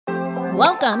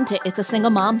Welcome to It's a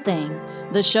Single Mom Thing,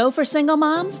 the show for single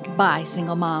moms by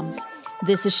single moms.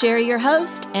 This is Sherry, your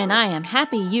host, and I am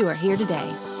happy you are here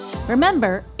today.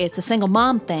 Remember, it's a single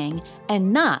mom thing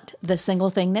and not the single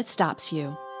thing that stops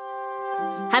you.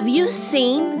 Have you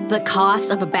seen the cost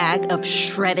of a bag of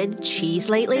shredded cheese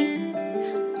lately?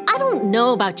 I don't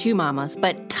know about you mamas,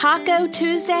 but Taco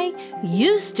Tuesday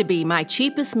used to be my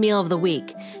cheapest meal of the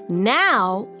week.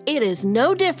 Now it is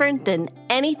no different than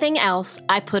anything else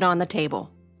I put on the table.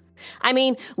 I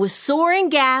mean, with soaring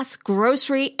gas,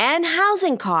 grocery, and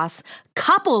housing costs,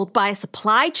 coupled by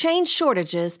supply chain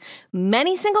shortages,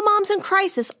 many single moms in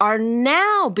crisis are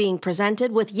now being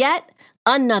presented with yet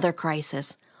another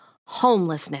crisis: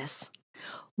 homelessness.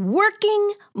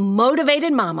 Working,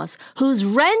 motivated mamas whose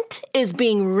rent is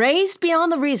being raised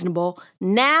beyond the reasonable,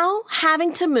 now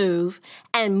having to move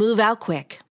and move out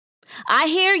quick. I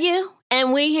hear you,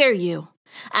 and we hear you.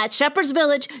 At Shepherd's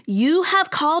Village, you have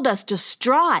called us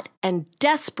distraught and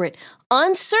desperate,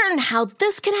 uncertain how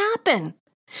this can happen.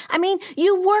 I mean,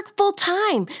 you work full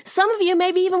time. Some of you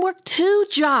maybe even work 2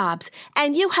 jobs,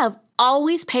 and you have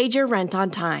always paid your rent on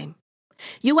time.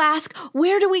 You ask,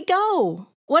 where do we go?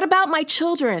 What about my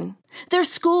children, their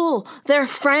school, their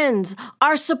friends,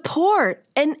 our support,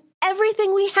 and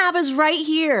everything we have is right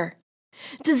here?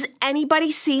 Does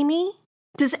anybody see me?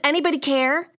 Does anybody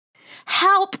care?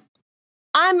 Help!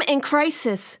 I'm in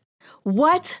crisis.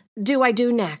 What do I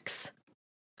do next?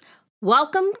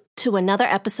 Welcome to another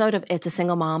episode of It's a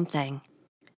Single Mom Thing.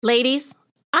 Ladies,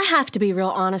 I have to be real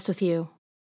honest with you.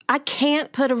 I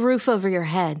can't put a roof over your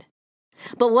head.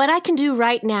 But what I can do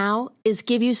right now is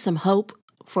give you some hope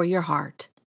for your heart.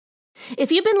 If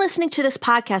you've been listening to this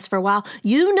podcast for a while,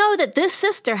 you know that this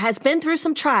sister has been through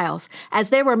some trials, as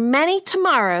there were many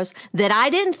tomorrows that I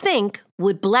didn't think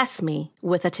would bless me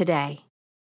with a today.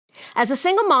 As a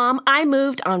single mom, I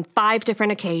moved on 5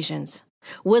 different occasions,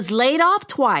 was laid off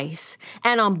twice,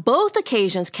 and on both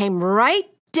occasions came right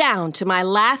down to my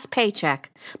last paycheck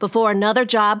before another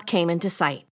job came into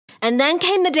sight. And then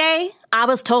came the day I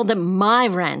was told that my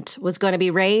rent was going to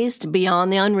be raised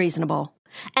beyond the unreasonable.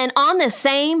 And on this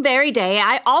same very day,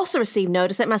 I also received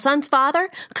notice that my son's father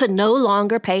could no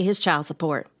longer pay his child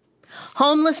support.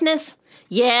 Homelessness?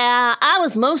 Yeah, I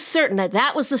was most certain that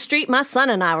that was the street my son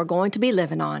and I were going to be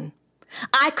living on.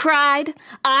 I cried,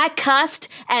 I cussed,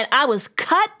 and I was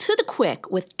cut to the quick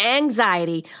with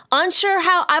anxiety, unsure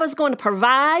how I was going to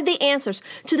provide the answers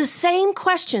to the same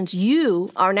questions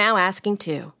you are now asking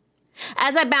too.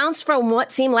 As I bounced from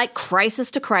what seemed like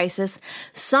crisis to crisis,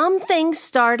 some things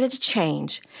started to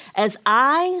change as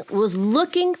I was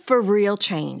looking for real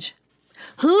change.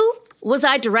 Who was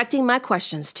I directing my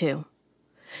questions to?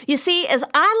 You see, as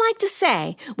I like to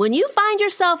say, when you find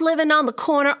yourself living on the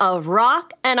corner of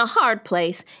rock and a hard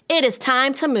place, it is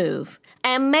time to move,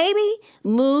 and maybe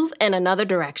move in another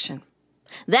direction.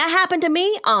 That happened to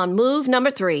me on move number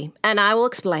 3, and I will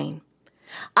explain.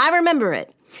 I remember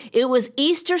it. It was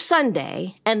Easter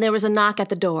Sunday, and there was a knock at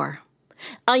the door.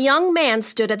 A young man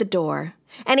stood at the door,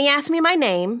 and he asked me my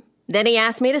name. Then he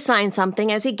asked me to sign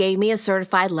something as he gave me a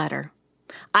certified letter.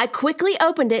 I quickly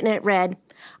opened it, and it read,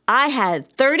 I had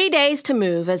 30 days to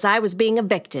move as I was being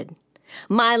evicted.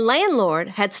 My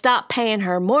landlord had stopped paying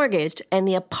her mortgage, and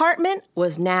the apartment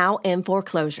was now in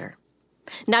foreclosure.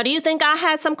 Now, do you think I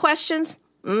had some questions?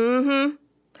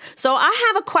 So I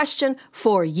have a question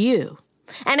for you.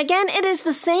 And again, it is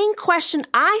the same question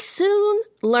I soon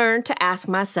learned to ask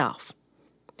myself.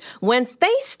 When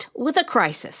faced with a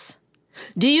crisis,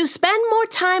 do you spend more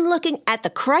time looking at the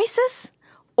crisis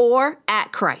or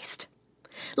at Christ?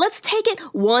 Let's take it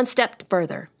one step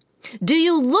further. Do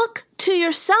you look to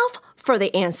yourself for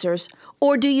the answers,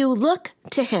 or do you look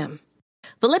to Him?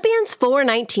 Philippians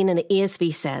 4:19 in the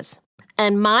ESV says,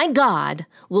 "And my God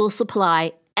will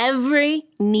supply every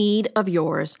need of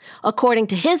yours according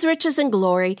to His riches and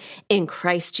glory in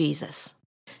Christ Jesus."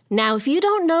 Now, if you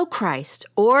don't know Christ,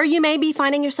 or you may be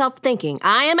finding yourself thinking,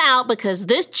 I am out because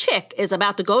this chick is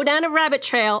about to go down a rabbit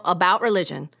trail about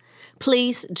religion,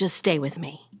 please just stay with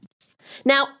me.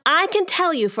 Now, I can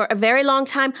tell you for a very long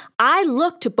time, I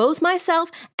looked to both myself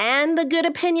and the good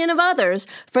opinion of others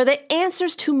for the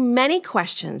answers to many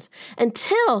questions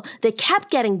until they kept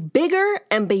getting bigger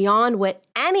and beyond what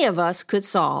any of us could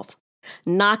solve,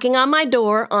 knocking on my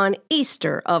door on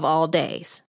Easter of all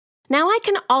days. Now, I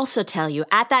can also tell you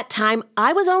at that time,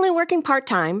 I was only working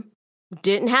part-time,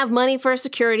 didn't have money for a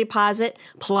security deposit,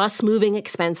 plus moving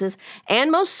expenses, and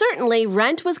most certainly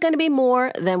rent was going to be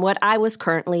more than what I was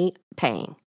currently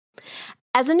paying.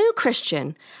 As a new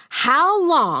Christian, how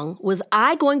long was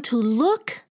I going to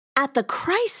look at the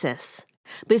crisis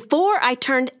before I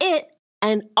turned it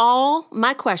and all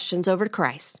my questions over to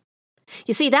Christ.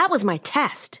 You see, that was my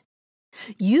test.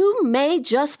 You may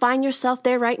just find yourself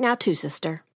there right now too,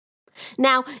 sister.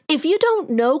 Now, if you don't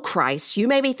know Christ, you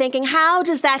may be thinking, how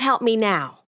does that help me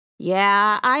now?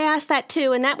 Yeah, I asked that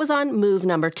too, and that was on move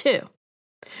number 2.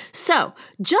 So,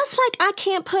 just like I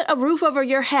can't put a roof over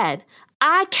your head,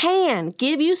 I can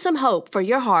give you some hope for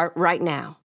your heart right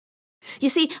now. You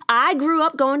see, I grew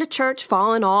up going to church,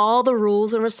 following all the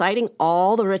rules and reciting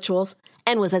all the rituals,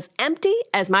 and was as empty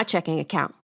as my checking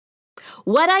account.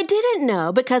 What I didn't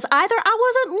know, because either I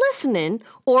wasn't listening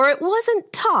or it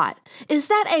wasn't taught, is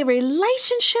that a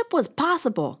relationship was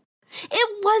possible.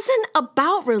 It wasn't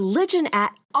about religion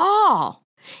at all.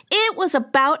 It was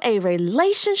about a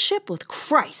relationship with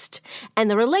Christ and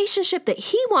the relationship that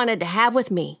He wanted to have with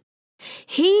me.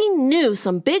 He knew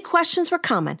some big questions were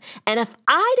coming, and if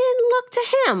I didn't look to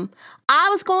Him, I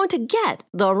was going to get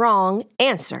the wrong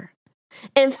answer.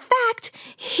 In fact,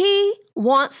 He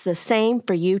wants the same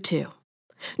for you too.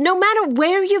 No matter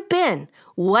where you've been,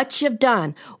 what you've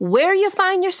done, where you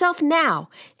find yourself now,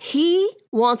 He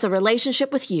wants a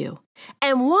relationship with you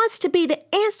and wants to be the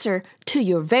answer to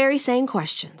your very same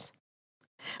questions.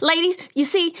 Ladies, you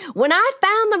see, when I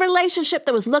found the relationship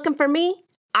that was looking for me,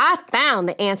 I found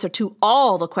the answer to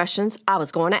all the questions I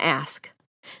was going to ask.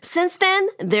 Since then,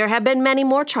 there have been many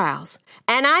more trials,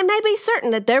 and I may be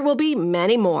certain that there will be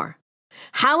many more.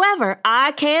 However,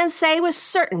 I can say with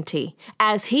certainty,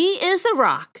 as He is the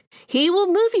rock, He will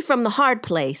move you from the hard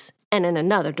place and in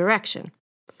another direction.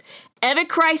 Every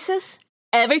crisis,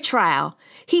 every trial,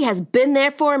 He has been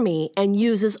there for me and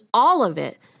uses all of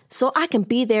it so I can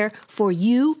be there for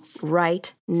you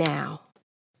right now.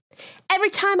 Every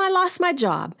time I lost my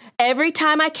job, every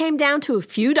time I came down to a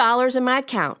few dollars in my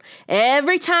account,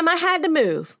 every time I had to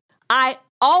move, I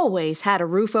always had a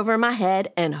roof over my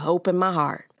head and hope in my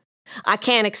heart. I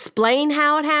can't explain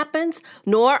how it happens,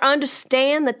 nor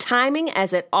understand the timing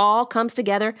as it all comes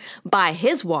together by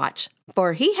His watch,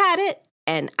 for He had it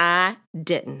and I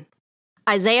didn't.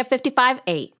 Isaiah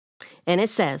 55:8, and it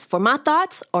says, "For my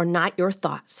thoughts are not your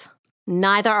thoughts,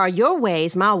 neither are your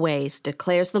ways my ways,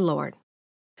 declares the Lord."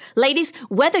 Ladies,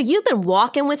 whether you've been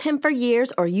walking with Him for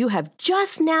years or you have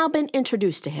just now been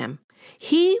introduced to Him,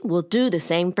 He will do the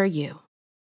same for you.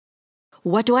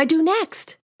 What do I do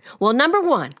next? Well, number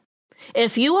 1,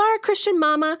 if you are a Christian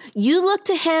mama, you look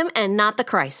to Him and not the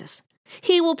crisis.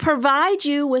 He will provide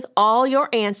you with all your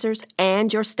answers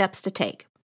and your steps to take.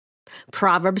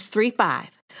 Proverbs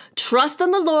 3:5, "Trust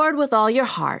in the Lord with all your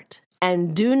heart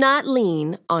and do not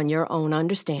lean on your own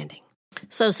understanding."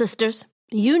 So, sisters,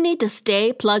 you need to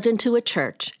stay plugged into a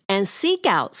church and seek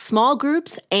out small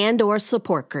groups and or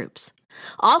support groups.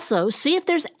 Also, see if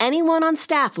there's anyone on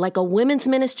staff like a women's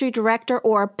ministry director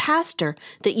or a pastor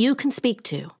that you can speak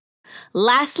to.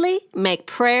 Lastly, make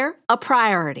prayer a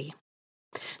priority.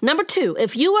 Number 2,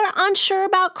 if you are unsure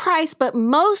about Christ but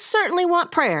most certainly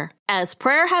want prayer, as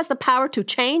prayer has the power to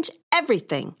change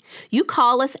everything, you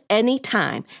call us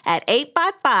anytime at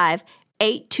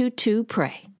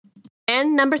 855-822-PRAY.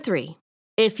 And number 3,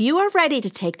 if you are ready to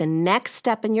take the next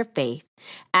step in your faith,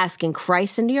 asking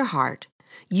Christ into your heart,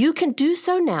 you can do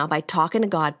so now by talking to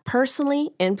God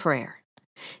personally in prayer.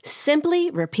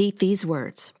 Simply repeat these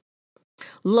words.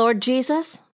 Lord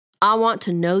Jesus, I want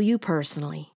to know you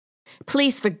personally.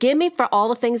 Please forgive me for all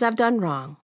the things I've done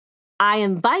wrong. I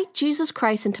invite Jesus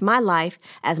Christ into my life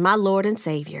as my Lord and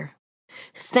Savior.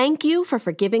 Thank you for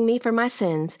forgiving me for my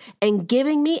sins and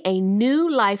giving me a new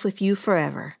life with you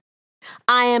forever.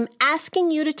 I am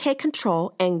asking you to take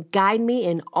control and guide me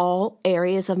in all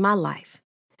areas of my life.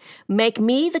 Make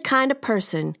me the kind of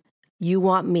person you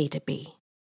want me to be.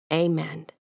 Amen.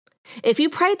 If you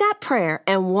prayed that prayer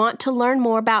and want to learn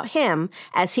more about Him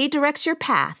as He directs your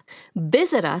path,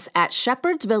 visit us at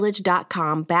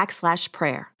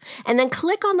shepherdsvillage.com/prayer and then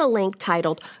click on the link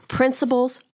titled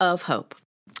Principles of Hope.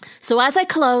 So as I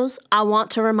close, I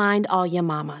want to remind all you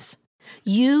mamas,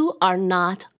 you are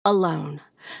not alone.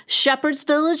 Shepherd's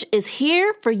Village is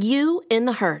here for you in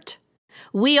the hurt.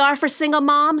 We are for single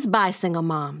moms by single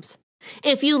moms.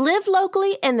 If you live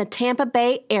locally in the Tampa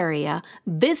Bay area,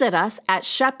 visit us at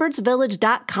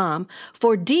shepherdsvillage.com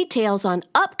for details on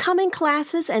upcoming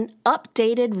classes and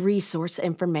updated resource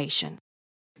information.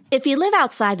 If you live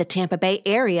outside the Tampa Bay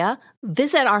area,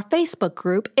 visit our Facebook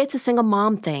group, It's a Single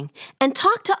Mom Thing, and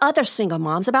talk to other single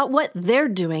moms about what they're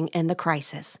doing in the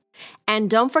crisis. And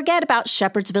don't forget about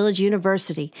Shepherd's Village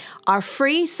University, our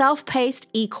free self-paced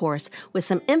e-course with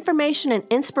some information and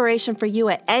inspiration for you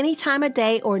at any time of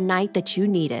day or night that you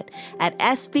need it at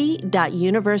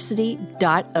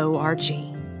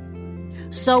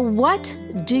sv.university.org. So what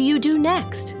do you do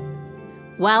next?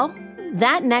 Well,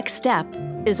 That next step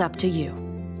is up to you.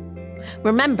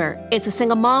 Remember, it's a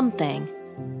single mom thing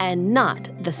and not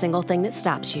the single thing that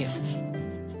stops you.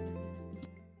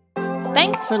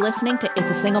 Thanks for listening to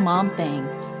It's a Single Mom Thing.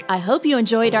 I hope you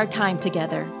enjoyed our time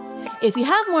together. If you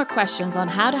have more questions on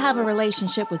how to have a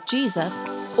relationship with Jesus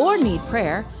or need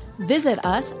prayer, visit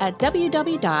us at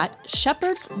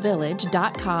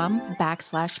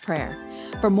www.shepherdsvillage.com/prayer.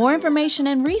 For more information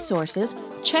and resources,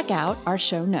 check out our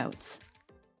show notes.